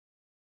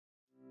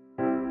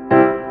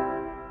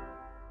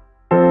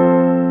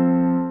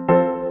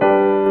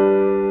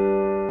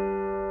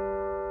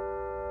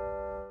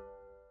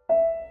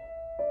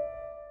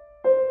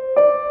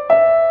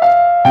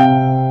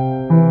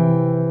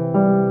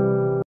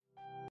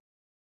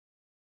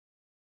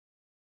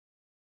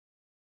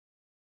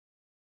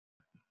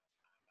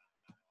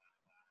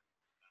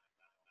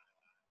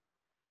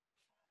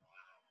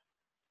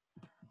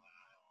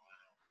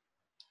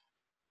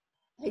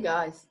Hey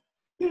guys,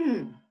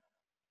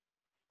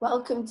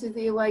 welcome to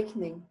the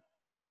awakening.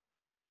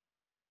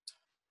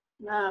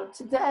 Now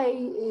today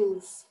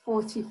is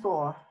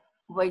 44,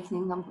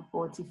 awakening number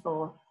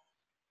 44.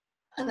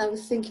 And I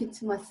was thinking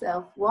to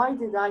myself, why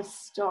did I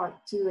start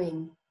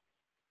doing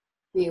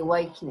the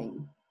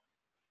awakening?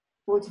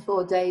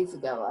 44 days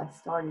ago I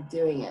started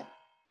doing it.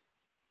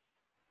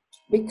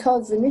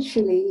 Because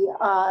initially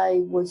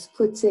I was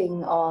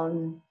putting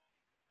on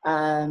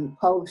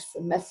posts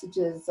and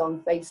messages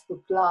on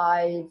Facebook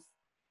Live,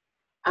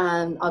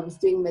 and I was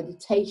doing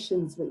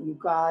meditations with you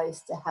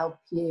guys to help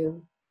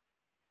you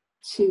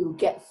to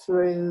get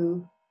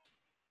through,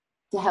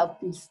 to help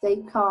you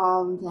stay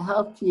calm, to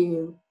help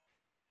you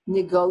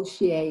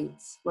negotiate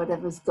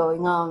whatever's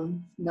going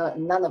on. No,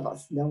 none of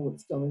us know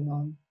what's going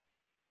on.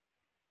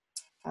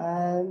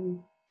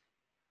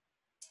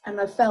 And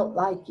I felt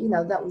like,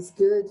 that was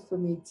good for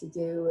me to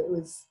do. It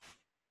was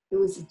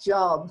a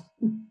job.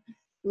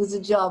 It was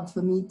a job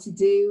for me to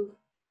do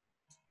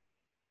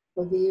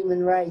for the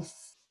human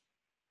race.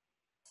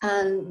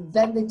 And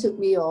then they took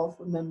me off.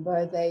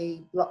 Remember,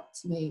 they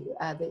blocked me.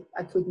 I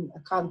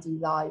can't do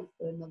live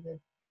for another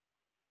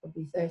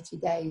probably 30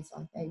 days,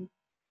 I think.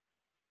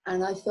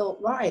 And I thought,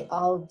 right,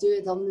 I'll do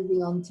it on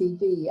Moving on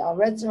TV. I'll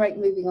resurrect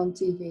Moving on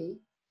TV,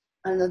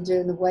 and I'll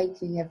do an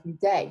awakening every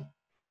day.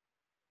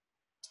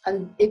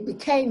 And it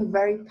became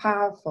very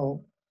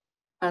powerful.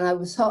 And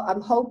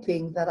I'm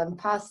hoping that I'm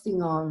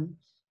passing on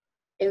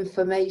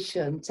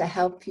information to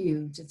help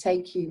you, to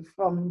take you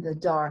from the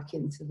dark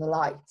into the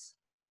light.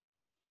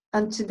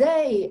 And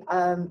today,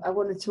 I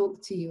want to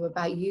talk to you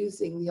about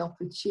using the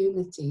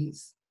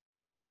opportunities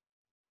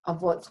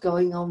of what's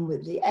going on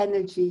with the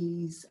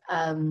energies,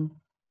 the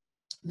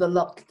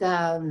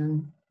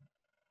lockdown.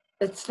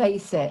 Let's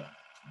face it,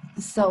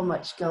 there's so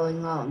much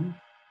going on.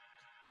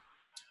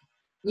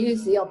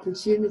 Use the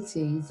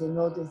opportunities in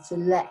order to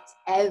let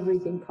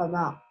everything come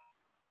up.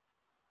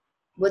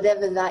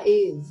 Whatever that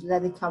is,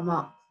 let it come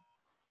up.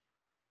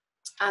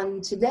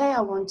 And today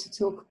I want to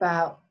talk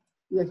about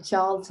your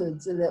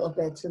childhoods a little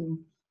bit and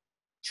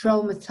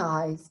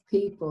traumatized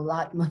people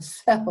like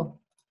myself,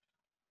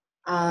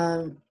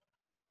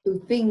 who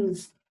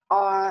things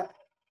are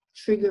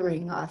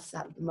triggering us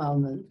at the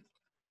moment.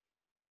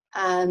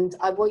 And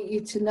I want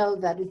you to know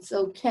that it's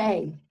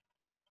okay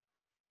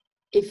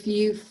if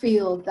you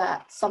feel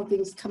that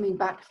something's coming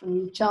back from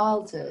your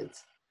childhood.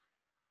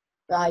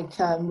 Like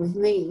with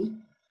me,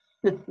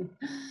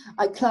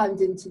 I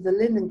climbed into the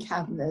linen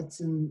cabinet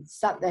and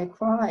sat there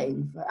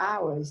crying for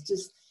hours,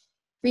 just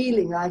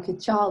feeling like a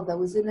child that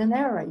was in an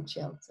air raid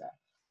shelter.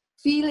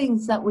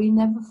 Feelings that we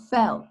never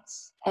felt,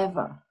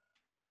 ever,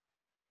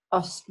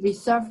 are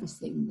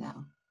resurfacing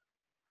now.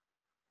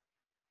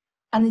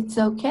 And it's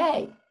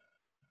okay.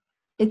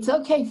 It's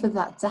okay for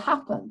that to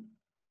happen.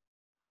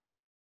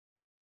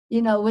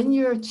 When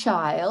you're a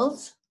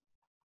child,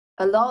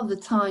 a lot of the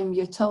time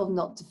you're told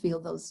not to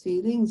feel those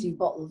feelings, you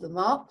bottle them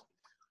up,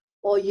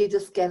 or you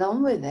just get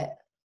on with it.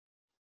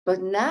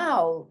 But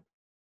now,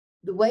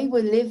 the way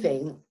we're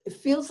living, it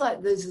feels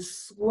like there's a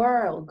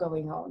swirl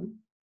going on.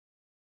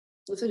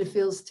 That's what it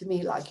feels to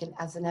me like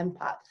as an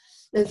empath.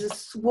 There's a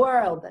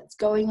swirl that's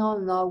going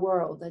on in our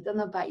world. I don't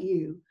know about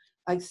you.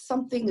 Like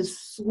something is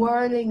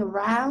swirling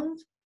around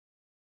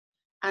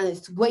and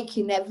it's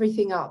waking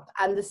everything up.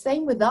 And the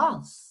same with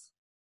us.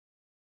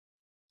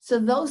 So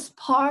those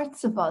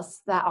parts of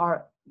us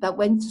that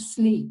went to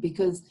sleep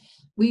because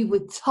we were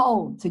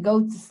told to go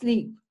to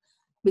sleep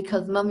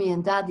because mommy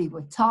and daddy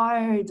were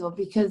tired, or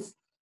because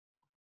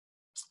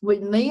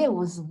with me it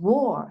was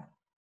war.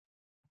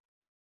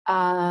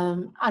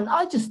 And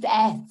I just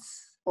ate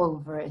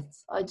over it.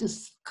 I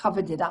just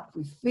covered it up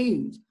with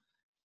food.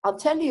 I'll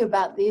tell you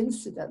about the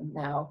incident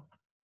now,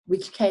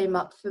 which came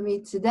up for me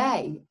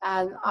today.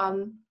 And I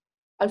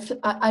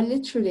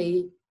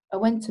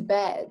went to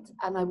bed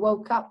and I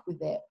woke up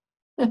with it.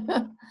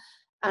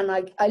 And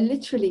I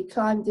literally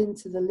climbed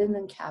into the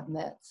linen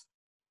cabinet,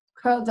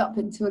 curled up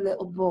into a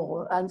little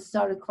ball and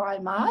started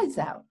crying my eyes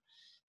out.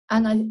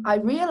 And I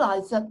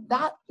realized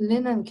that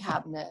linen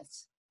cabinet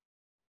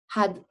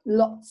had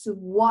lots of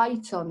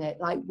white on it,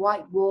 like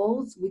white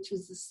walls, which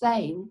was the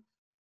same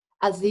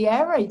as the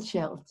air raid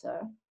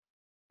shelter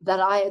that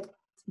I had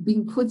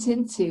been put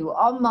into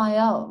on my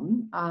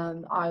own.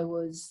 I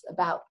was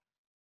about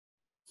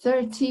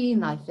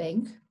 13, I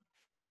think,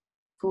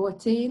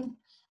 14.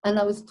 And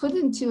I was put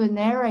into an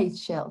air raid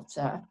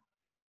shelter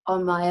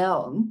on my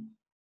own.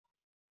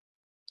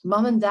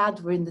 Mom and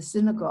dad were in the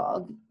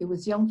synagogue. It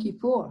was Yom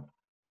Kippur.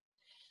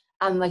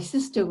 And my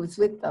sister was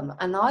with them.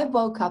 And I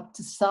woke up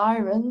to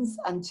sirens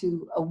and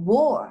to a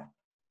war.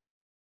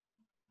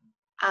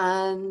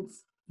 And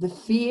the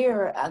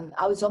fear, and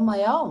I was on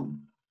my own.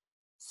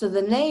 So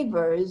the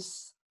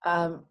neighbors,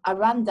 I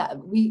ran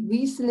down. We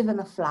used to live in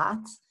a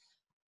flat.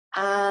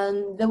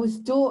 And there was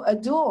a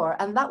door,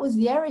 and that was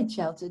the air raid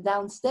shelter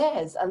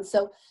downstairs. And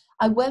so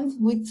I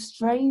went with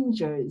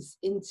strangers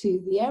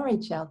into the air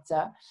raid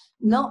shelter,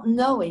 not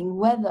knowing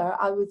whether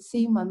I would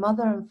see my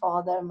mother and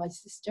father and my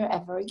sister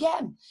ever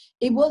again.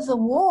 It was a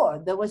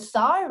war. There were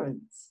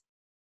sirens.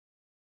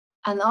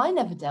 And I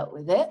never dealt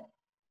with it,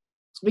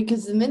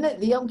 because the minute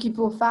the Yom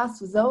Kippur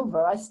fast was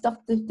over, I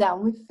stuffed it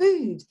down with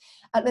food.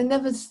 And I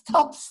never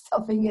stopped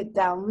stuffing it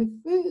down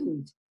with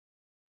food.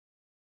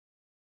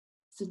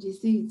 So do you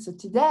see? So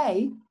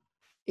today,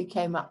 it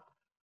came up.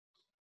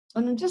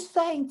 And I'm just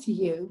saying to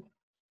you,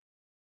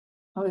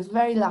 I was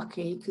very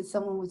lucky because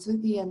someone was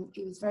with me and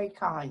he was very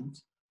kind.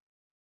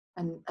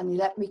 And he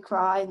let me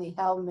cry and he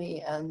held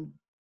me, and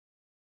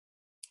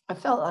I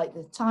felt like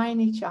the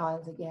tiny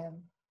child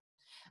again.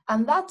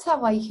 And that's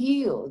how I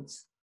healed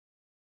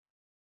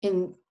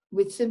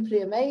with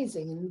Simply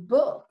Amazing in the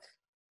book.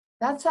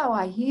 That's how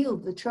I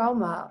healed the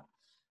trauma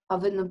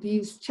of an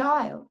abused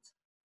child,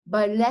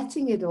 by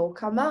letting it all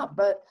come out.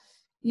 But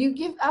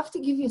you have to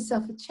give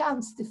yourself a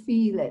chance to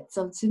feel it.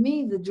 So to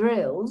me, the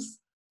drills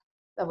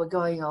that were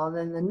going on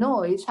and the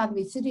noise had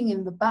me sitting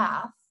in the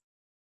bath,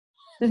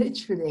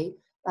 literally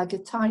like a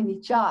tiny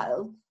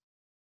child,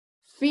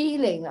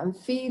 feeling and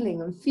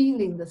feeling and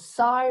feeling the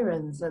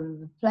sirens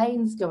and the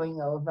planes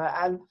going over,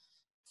 and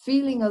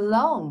feeling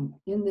alone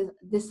in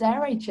this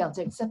air raid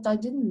shelter, except I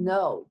didn't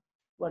know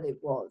what it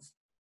was.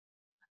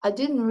 I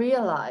didn't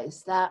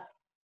realize that.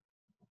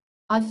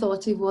 I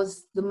thought it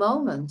was the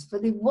moment,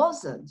 but it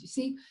wasn't. You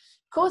see,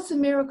 Course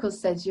in Miracles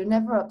says you're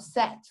never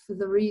upset for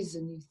the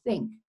reason you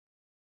think.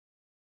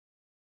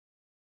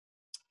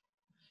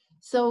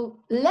 So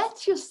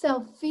let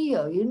yourself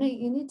feel. You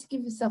need to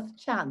give yourself a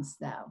chance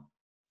now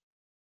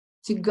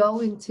to go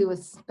into a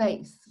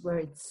space where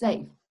it's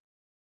safe.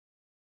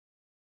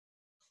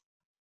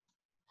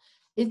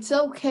 It's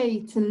okay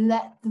to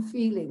let the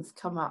feelings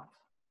come up.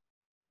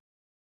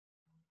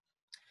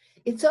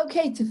 It's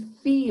okay to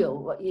feel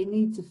what you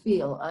need to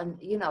feel. And,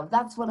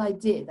 that's what I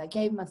did. I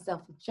gave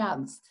myself a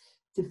chance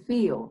to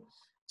feel,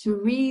 to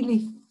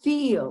really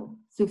feel,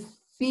 to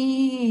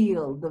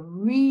feel the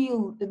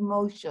real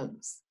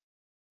emotions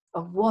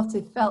of what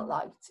it felt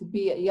like to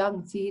be a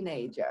young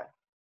teenager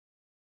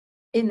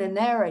in an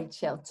air raid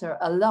shelter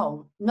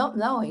alone, not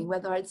knowing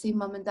whether I'd see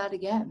mum and dad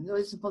again. There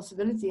was a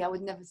possibility I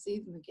would never see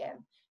them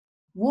again.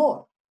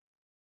 War.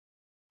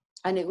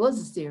 And it was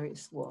a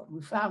serious war.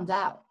 We found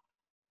out.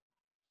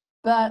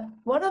 But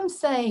what I'm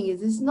saying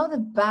is, it's not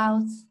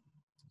about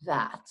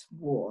that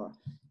war.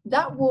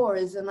 That war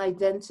is an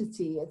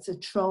identity, it's a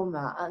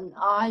trauma, and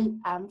I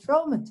am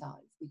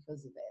traumatized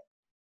because of it.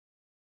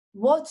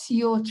 What's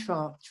your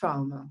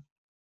trauma?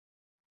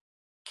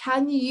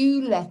 Can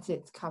you let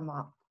it come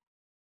up?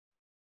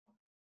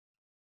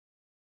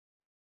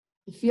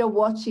 If you're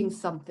watching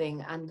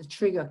something and the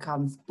trigger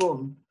comes,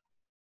 boom,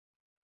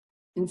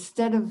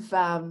 instead of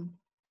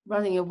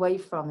running away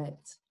from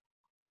it,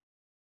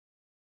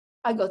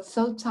 I got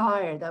so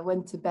tired, I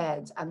went to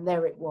bed, and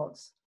there it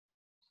was.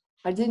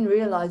 I didn't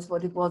realize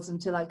what it was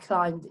until I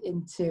climbed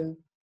into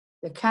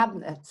the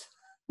cabinet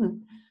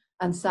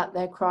and sat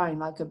there crying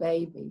like a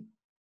baby.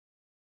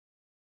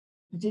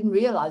 I didn't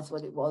realize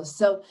what it was.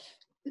 So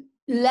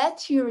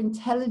let your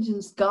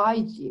intelligence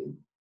guide you.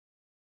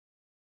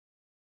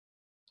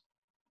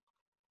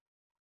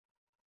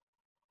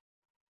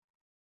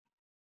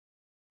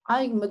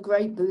 I'm a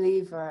great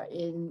believer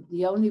in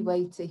the only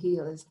way to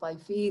heal is by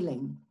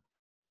feeling,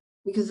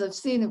 because I've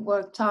seen it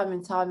work time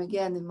and time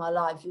again in my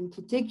life, in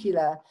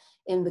particular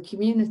in the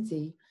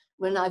community,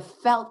 when I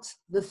felt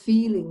the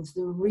feelings,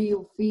 the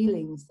real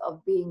feelings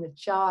of being a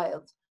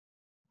child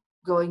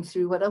going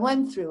through what I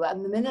went through.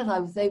 And the minute I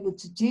was able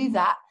to do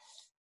that,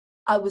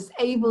 I was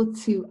able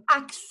to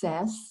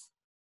access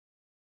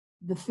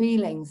the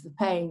feelings, the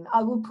pain.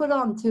 I will put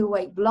on 2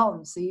 Awake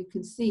Blonde so you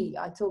can see.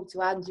 I talked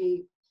to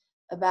Angie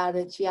about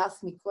it. She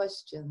asked me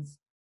questions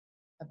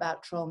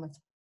about trauma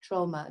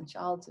and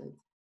childhood.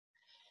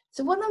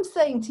 So what I'm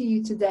saying to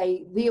you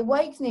today, the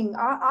awakening,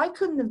 I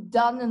couldn't have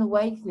done an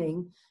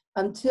awakening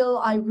until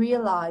I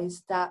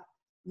realized that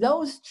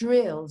those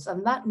drills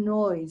and that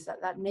noise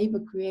that neighbor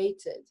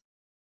created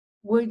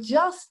were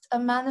just a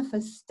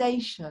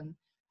manifestation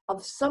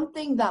of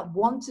something that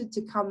wanted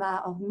to come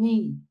out of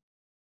me.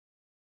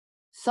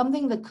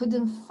 Something that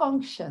couldn't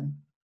function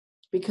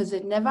because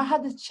it never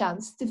had a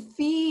chance to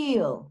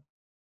feel.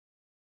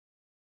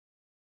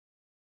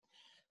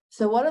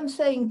 So what I'm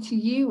saying to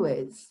you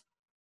is,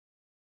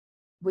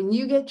 when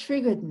you get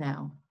triggered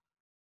now,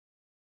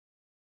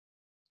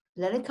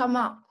 let it come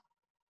up.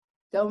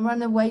 Don't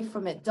run away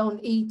from it. Don't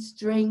eat,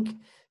 drink,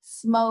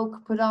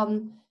 smoke, put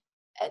on,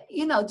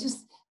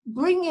 just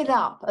bring it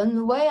up. And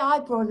the way I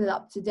brought it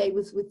up today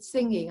was with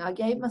singing. I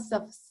gave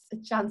myself a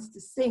chance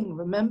to sing,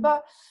 remember?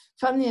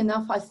 Funnily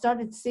enough, I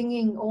started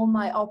singing all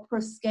my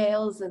opera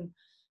scales and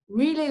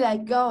really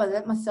let go and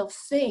let myself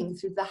sing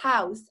through the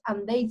house,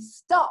 and they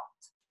stopped.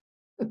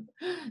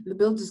 The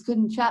builders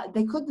couldn't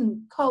they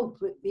couldn't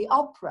cope with the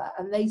opera,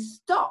 and they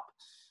stopped.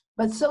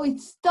 But so it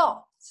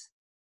stopped.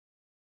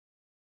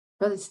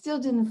 But it still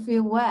didn't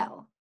feel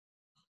well.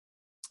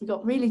 I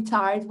got really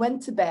tired,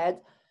 went to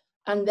bed,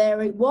 and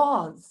there it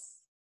was.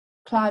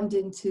 Climbed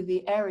into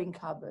the airing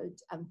cupboard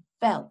and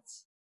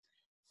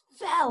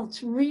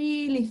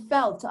really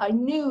felt. I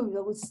knew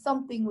there was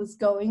something was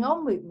going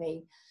on with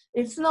me.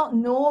 It's not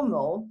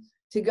normal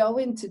to go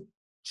into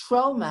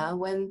trauma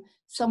when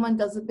someone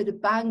does a bit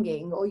of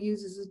banging or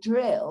uses a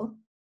drill.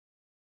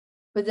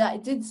 But I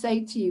did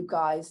say to you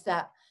guys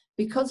that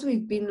because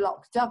we've been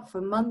locked up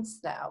for months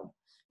now,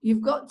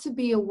 you've got to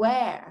be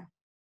aware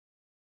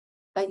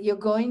that you're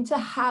going to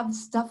have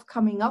stuff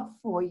coming up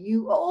for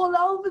you all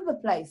over the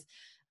place.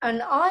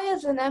 And I,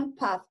 as an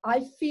empath,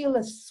 I feel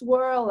a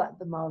swirl at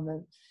the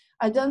moment.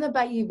 I don't know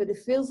about you, but it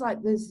feels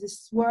like there's this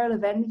swirl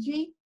of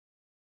energy.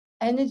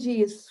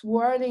 Energy is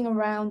swirling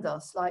around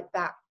us like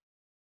that.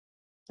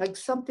 Like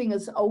something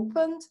has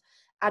opened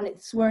and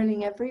it's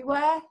swirling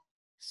everywhere,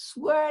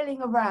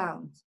 swirling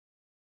around.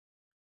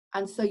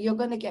 And so you're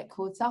going to get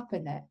caught up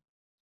in it.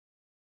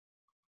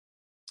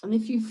 And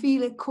if you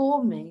feel it,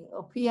 call me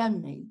or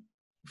PM me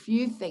if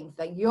you think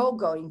that you're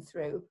going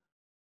through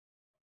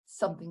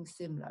something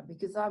similar,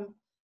 because I'm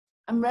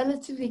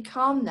relatively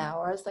calm now,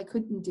 or else I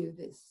couldn't do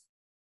this.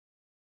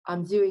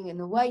 I'm doing an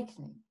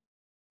awakening.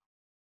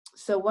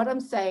 So what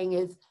I'm saying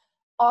is,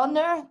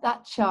 honor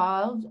that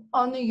child,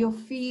 honor your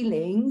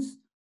feelings,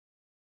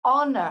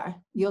 honor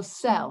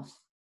yourself.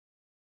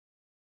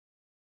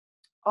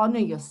 Honor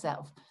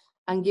yourself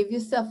and give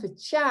yourself a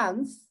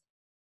chance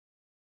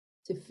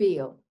to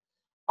feel.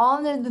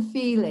 Honor the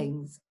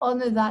feelings,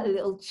 honor that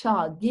little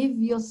child. Give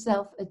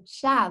yourself a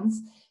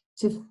chance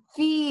to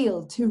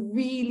feel, to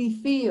really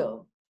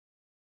feel.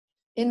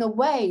 In a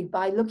way,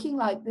 by looking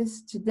like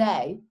this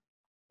today,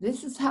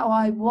 this is how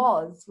I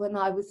was when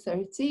I was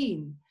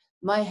 13.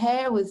 My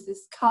hair was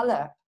this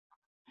color,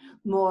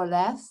 more or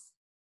less.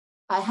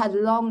 I had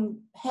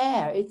long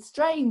hair. It's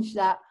strange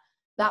that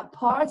that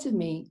part of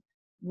me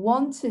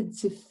wanted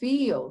to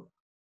feel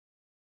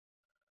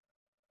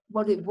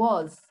what it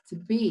was to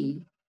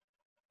be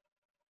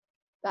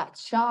that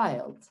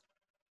child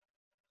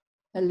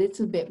a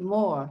little bit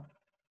more,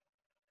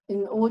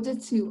 in order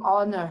to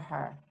honor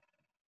her.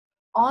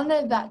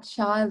 Honor that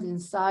child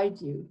inside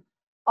you.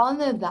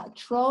 Honor that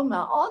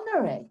trauma.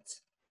 Honor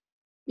it.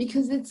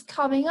 Because it's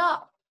coming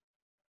up.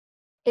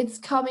 It's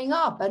coming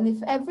up. And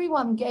if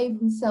everyone gave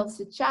themselves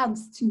a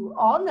chance to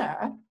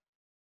honor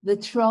the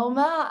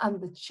trauma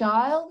and the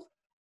child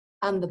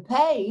and the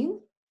pain,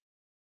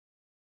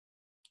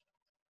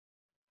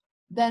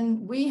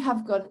 then we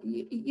have got,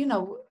 you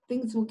know,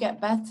 things will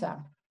get better.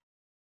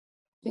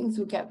 Things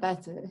will get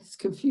better. It's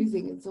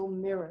confusing. It's all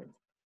mirrored.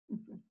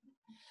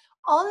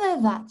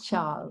 Honor that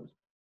child.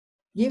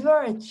 Give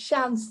her a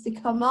chance to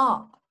come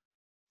up,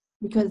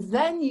 because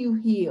then you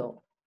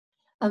heal.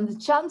 And the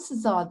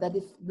chances are that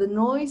if the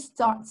noise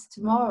starts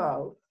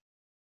tomorrow,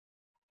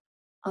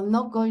 I'm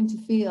not going to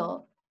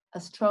feel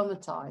as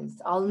traumatized.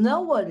 I'll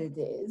know what it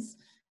is.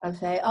 I'll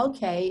say,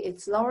 okay,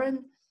 it's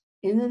Laurene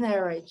in an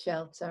air raid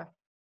shelter,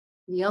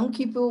 the Yom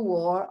Kippur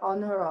War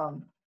on her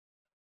own,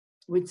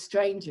 with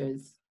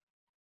strangers,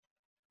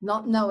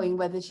 not knowing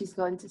whether she's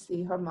going to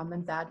see her mum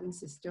and dad and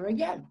sister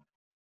again.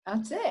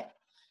 That's it.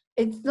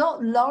 It's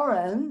not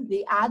Laurene,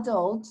 the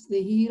adult,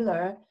 the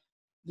healer,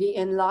 the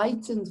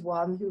enlightened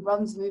one who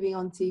runs moving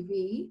on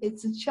TV.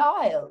 It's a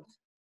child,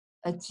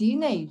 a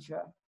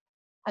teenager.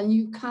 And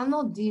you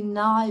cannot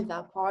deny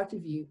that part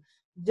of you.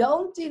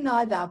 Don't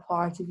deny that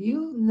part of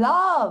you.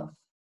 Love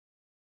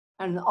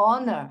and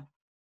honor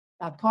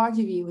that part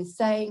of you is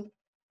saying,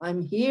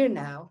 I'm here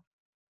now.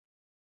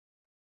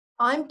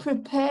 I'm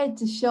prepared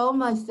to show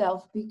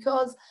myself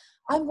because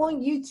I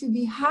want you to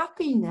be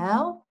happy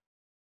now.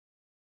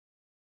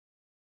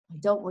 I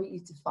don't want you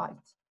to fight.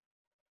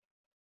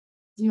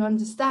 Do you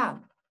understand?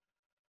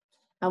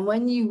 And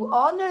when you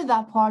honor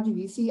that part of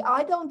you, see,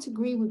 I don't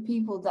agree with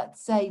people that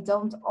say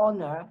don't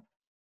honor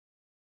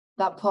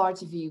that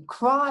part of you.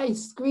 Cry,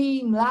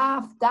 scream,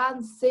 laugh,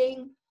 dance,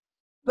 sing,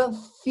 but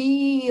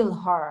feel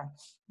her.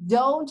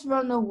 Don't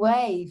run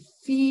away.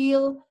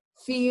 Feel,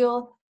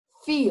 feel,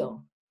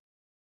 feel.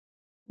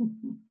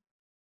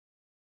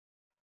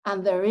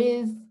 And there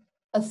is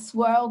a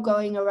swirl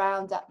going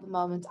around at the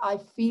moment. I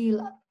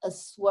feel a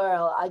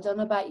swirl. I don't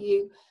know about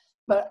you,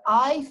 but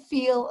I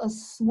feel a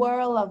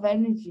swirl of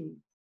energy.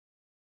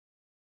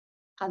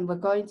 And we're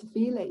going to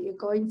feel it. You're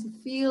going to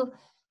feel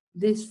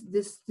this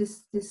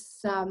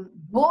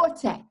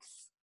vortex.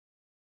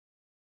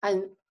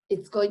 And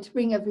it's going to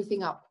bring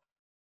everything up.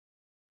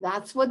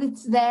 That's what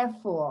it's there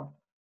for.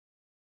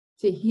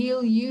 To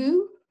heal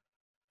you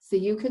so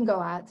you can go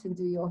out and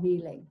do your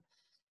healing.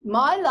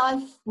 My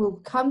life will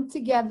come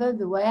together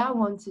the way I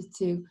want it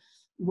to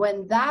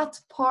when that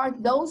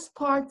part, those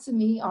parts of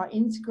me are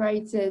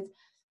integrated.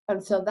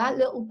 And so that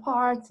little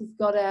part has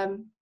got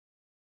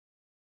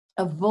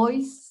a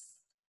voice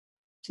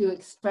to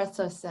express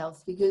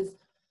ourselves, because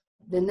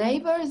the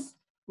neighbors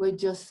were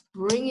just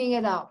bringing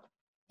it up.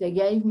 They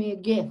gave me a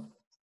gift.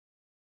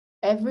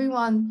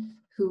 Everyone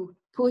who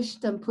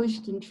pushed and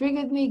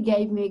triggered me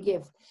gave me a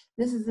gift.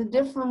 This is a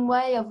different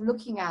way of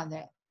looking at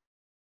it.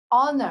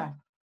 Honor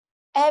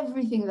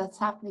everything that's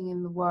happening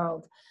in the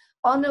world.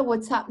 Honor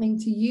what's happening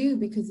to you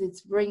because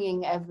it's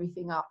bringing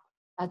everything up.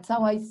 That's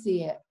how I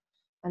see it.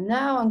 And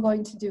now I'm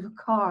going to do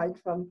a card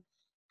from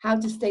How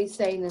to Stay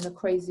Sane in a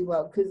Crazy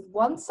World. Because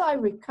once I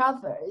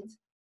recovered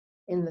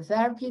in the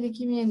therapeutic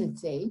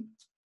community,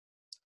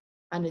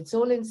 And it's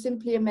all in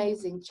Simply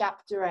Amazing,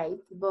 Chapter 8,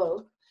 the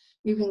book.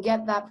 You can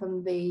get that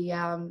from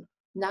the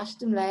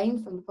Nashton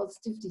Lane, from the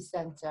Positivity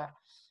Centre.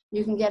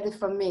 You can get it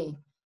from me.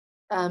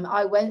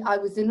 I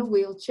was in a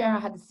wheelchair. I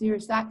had a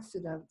serious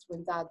accident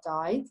when Dad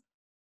died.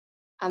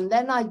 And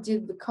then I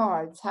did the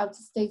cards, How to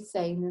Stay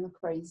Sane in a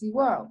Crazy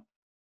World.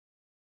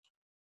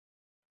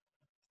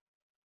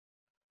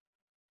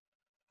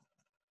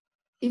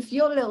 If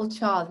your little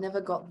child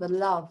never got the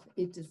love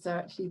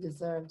she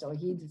deserved or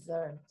he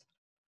deserved,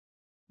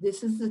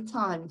 this is the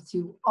time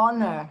to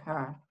honor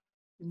her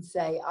and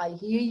say, I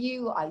hear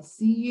you, I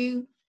see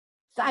you,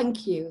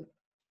 thank you.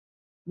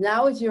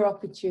 Now is your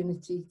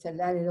opportunity to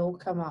let it all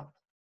come up.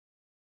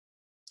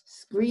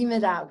 Scream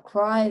it out,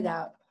 cry it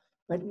out,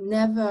 but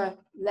never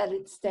let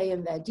it stay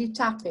in there. Do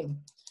tapping.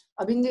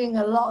 I've been doing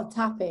a lot of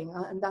tapping,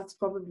 and that's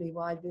probably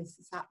why this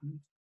has happened.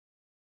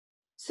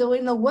 So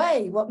in a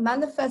way, what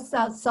manifests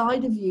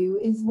outside of you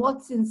is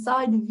what's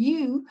inside of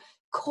you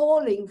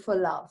calling for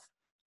love.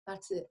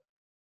 That's it.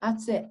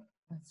 That's it.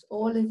 That's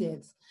all it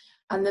is.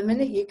 And the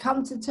minute you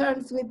come to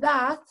terms with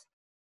that,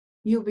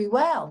 you'll be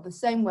well, the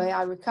same way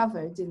I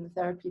recovered in the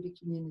therapeutic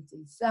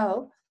community.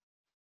 So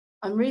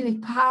I'm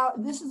really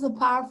this is a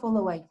powerful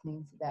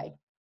awakening today.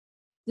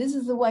 This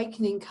is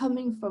awakening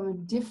coming from a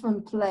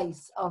different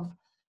place of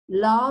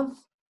love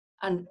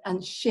and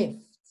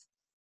shift,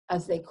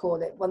 as they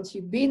call it. Once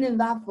you've been in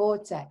that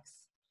vortex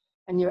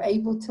and you're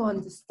able to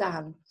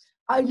understand,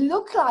 I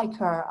look like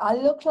her. I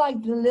look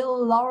like the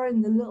little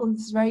Laurene, the little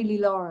Israeli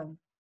Laurene.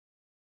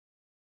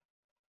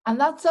 And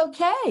that's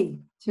okay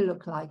to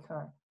look like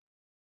her.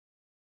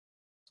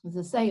 As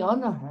I say,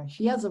 honor her.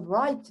 She has a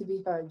right to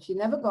be heard. She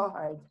never got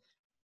heard,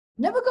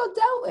 never got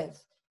dealt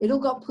with. It all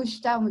got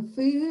pushed down with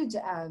food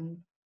and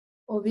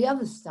all the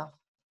other stuff.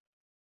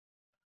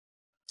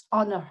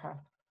 Honor her.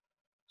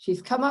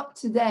 She's come up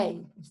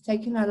today. It's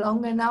taken her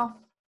long enough.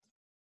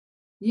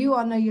 You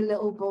honor your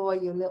little boy,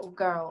 your little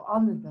girl.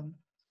 Honor them.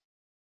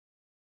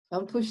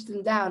 Don't push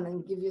them down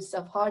and give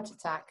yourself heart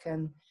attack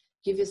and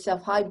give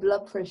yourself high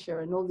blood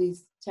pressure and all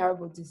these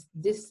terrible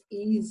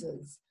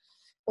diseases.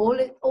 All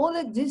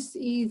a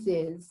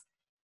dis-ease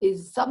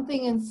is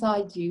something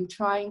inside you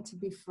trying to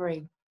be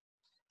free.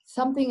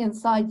 Something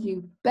inside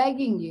you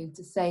begging you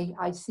to say,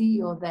 I see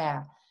you're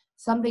there.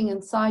 Something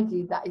inside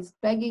you that is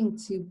begging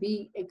to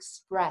be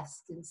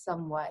expressed in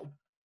some way.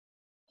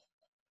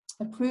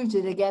 I proved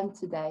it again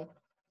today.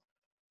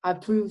 I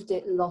proved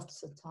it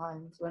lots of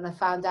times. When I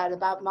found out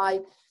about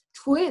my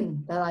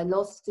twin that I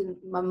lost in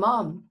my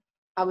mom,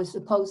 I was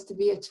supposed to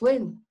be a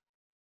twin.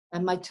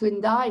 And my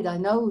twin died. I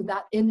know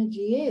that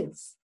energy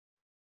is.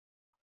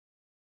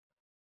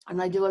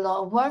 And I do a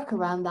lot of work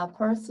around that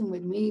person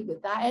with me,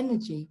 with that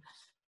energy.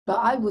 But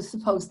I was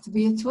supposed to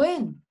be a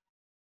twin.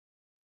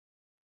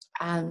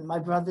 And my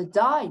brother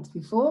died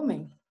before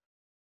me.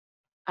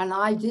 And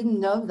I didn't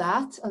know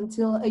that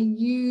until a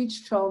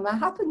huge trauma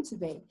happened to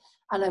me.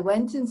 And I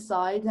went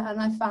inside and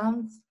I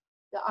found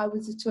that I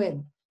was a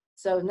twin.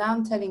 So now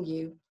I'm telling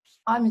you,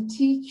 I'm a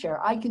teacher.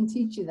 I can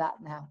teach you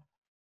that now.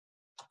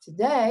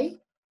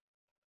 Today,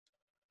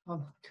 oh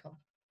my God,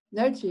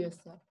 nurture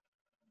yourself.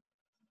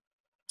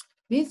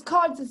 These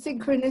cards are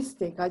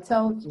synchronistic, I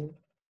told you.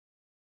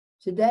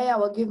 Today I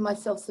will give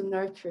myself some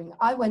nurturing.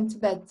 I went to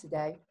bed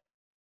today.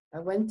 I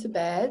went to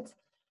bed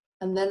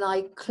and then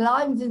I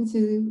climbed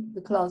into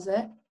the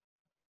closet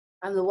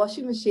and the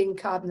washing machine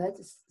cabinet,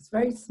 it's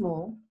very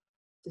small,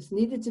 just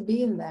needed to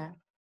be in there,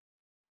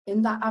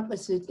 in that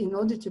atmosphere in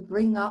order to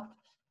bring up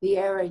the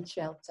air raid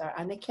shelter,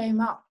 and it came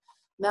up.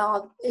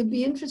 Now, it'd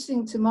be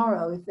interesting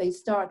tomorrow if they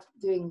start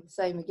doing the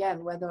same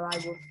again, whether I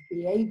will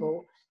be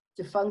able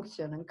to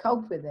function and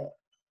cope with it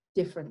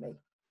differently.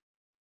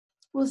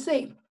 We'll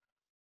see.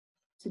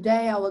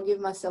 Today, I will give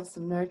myself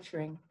some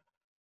nurturing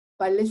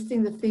by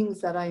listing the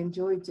things that I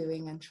enjoy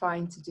doing and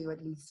trying to do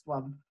at least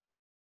one.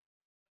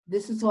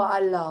 This is what I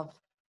love.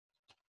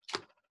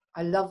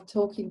 I love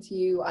talking to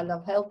you. I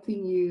love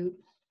helping you.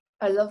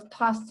 I love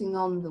passing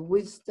on the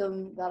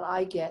wisdom that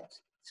I get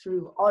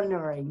through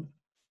honoring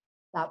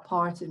that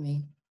part of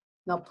me,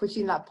 not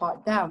pushing that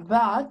part down.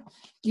 But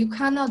you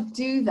cannot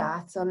do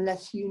that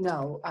unless you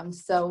know. And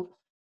so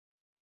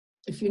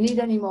if you need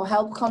any more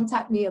help,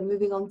 contact me at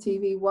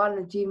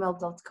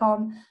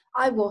movingontv1@gmail.com.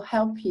 I will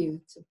help you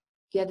to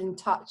get in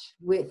touch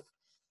with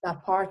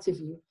that part of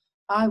you.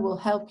 I will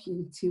help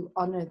you to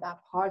honor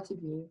that part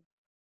of you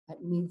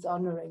that needs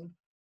honoring.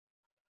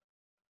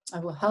 I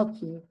will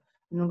help you.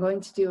 And I'm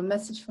going to do a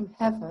message from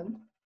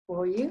heaven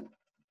for you,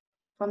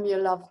 from your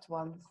loved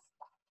ones.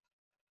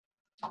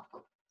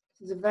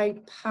 These are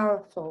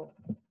powerful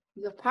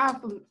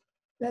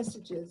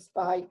messages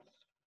by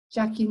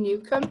Jackie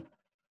Newcomb.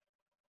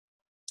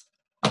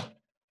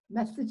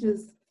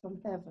 Messages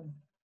from heaven.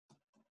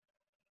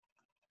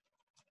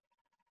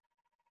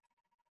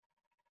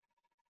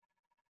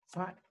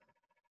 Right.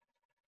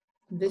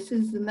 This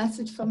is the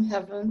message from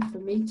heaven for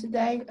me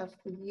today and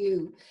for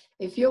you.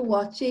 If you're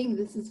watching,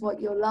 this is what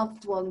your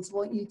loved ones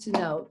want you to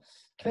know.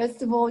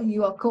 First of all,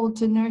 you are called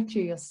to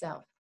nurture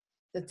yourself.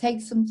 So take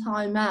some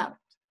time out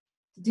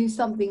to do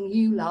something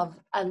you love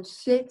and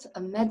sit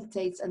and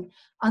meditate and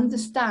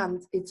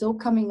understand it's all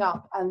coming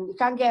up and you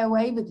can't get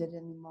away with it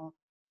anymore.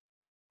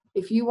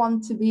 If you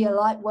want to be a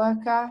light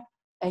worker,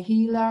 a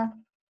healer,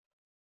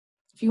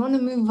 if you want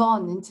to move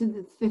on into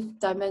the fifth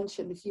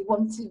dimension, if you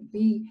want to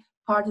be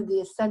part of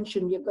the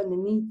ascension, you're going to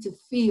need to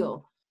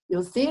feel.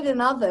 You'll see it in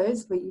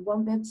others, but you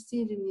won't be able to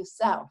see it in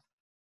yourself.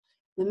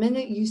 The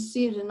minute you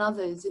see it in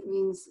others, it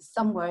means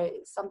somewhere,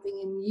 it's something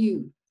in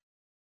you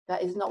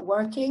that is not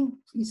working.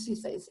 You see,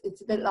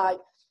 it's a bit like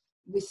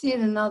we see it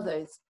in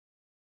others.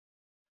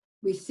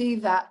 We see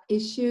that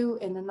issue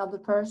in another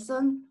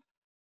person.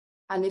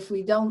 And if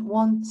we don't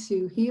want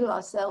to heal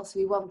ourselves,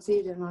 we won't see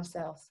it in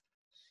ourselves.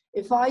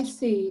 If I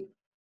see,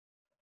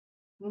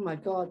 oh my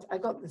God, I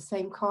got the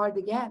same card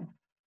again.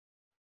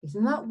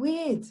 Isn't that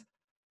weird?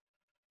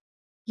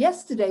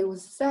 Yesterday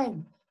was the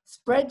same.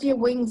 Spread your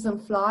wings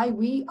and fly.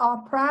 We are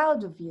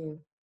proud of you.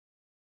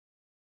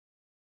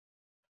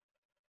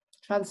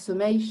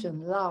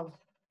 Transformation, love,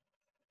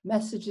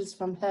 messages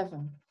from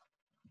heaven.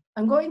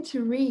 I'm going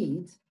to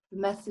read the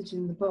message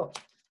in the book.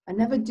 I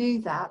never do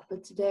that,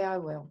 but today I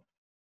will.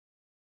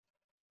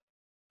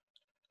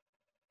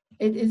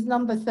 It is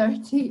number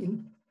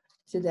 13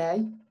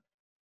 today.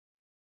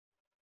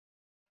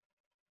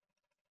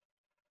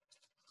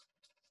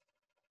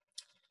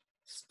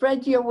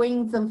 Spread your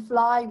wings and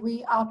fly.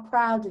 We are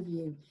proud of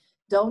you.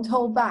 Don't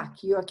hold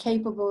back. You are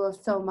capable of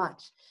so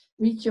much.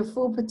 Reach your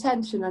full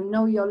potential and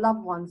know your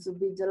loved ones will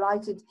be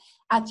delighted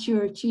at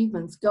your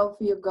achievements. Go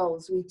for your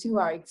goals. We too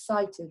are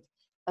excited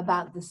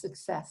about the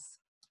success.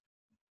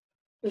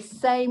 The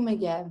same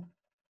again.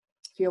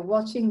 If you're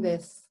watching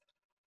this,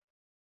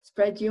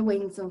 spread your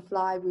wings and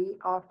fly. We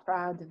are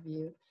proud of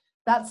you.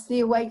 That's the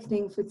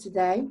awakening for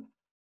today.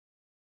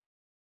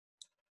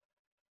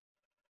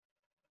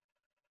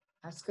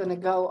 That's going to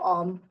go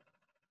on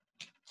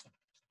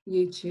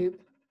YouTube.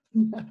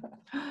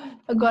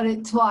 I got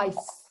it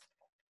twice.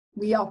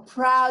 We are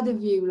proud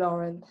of you,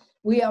 Laurene.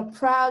 We are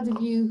proud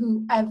of you,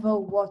 whoever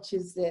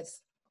watches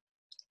this.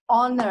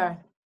 Honor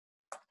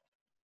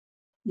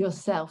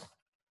yourself.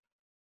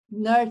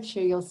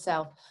 Nurture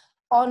yourself.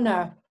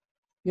 Honor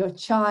your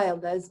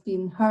child that has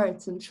been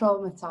hurt and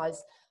traumatized.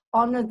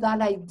 Honor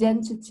that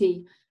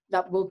identity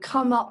that will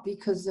come up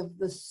because of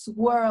the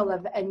swirl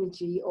of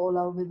energy all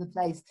over the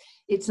place.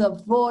 It's a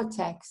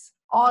vortex.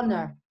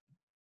 Honor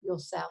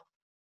yourself.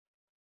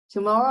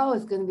 Tomorrow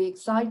is going to be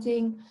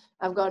exciting.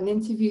 I've got an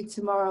interview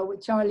tomorrow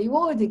with Charlie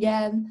Ward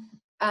again,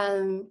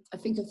 and I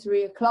think at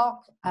 3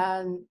 o'clock,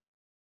 and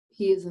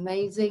he is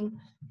amazing.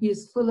 He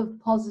is full of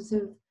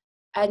positive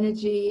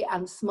energy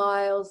and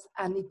smiles,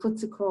 and he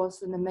puts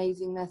across an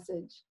amazing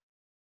message.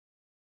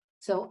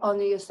 So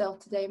honor yourself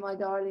today, my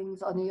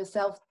darlings. Honor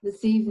yourself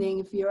this evening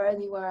if you're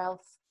anywhere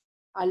else.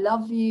 I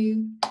love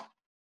you.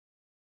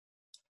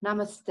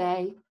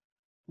 Namaste.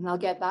 And I'll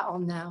get that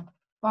on now.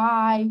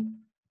 Bye.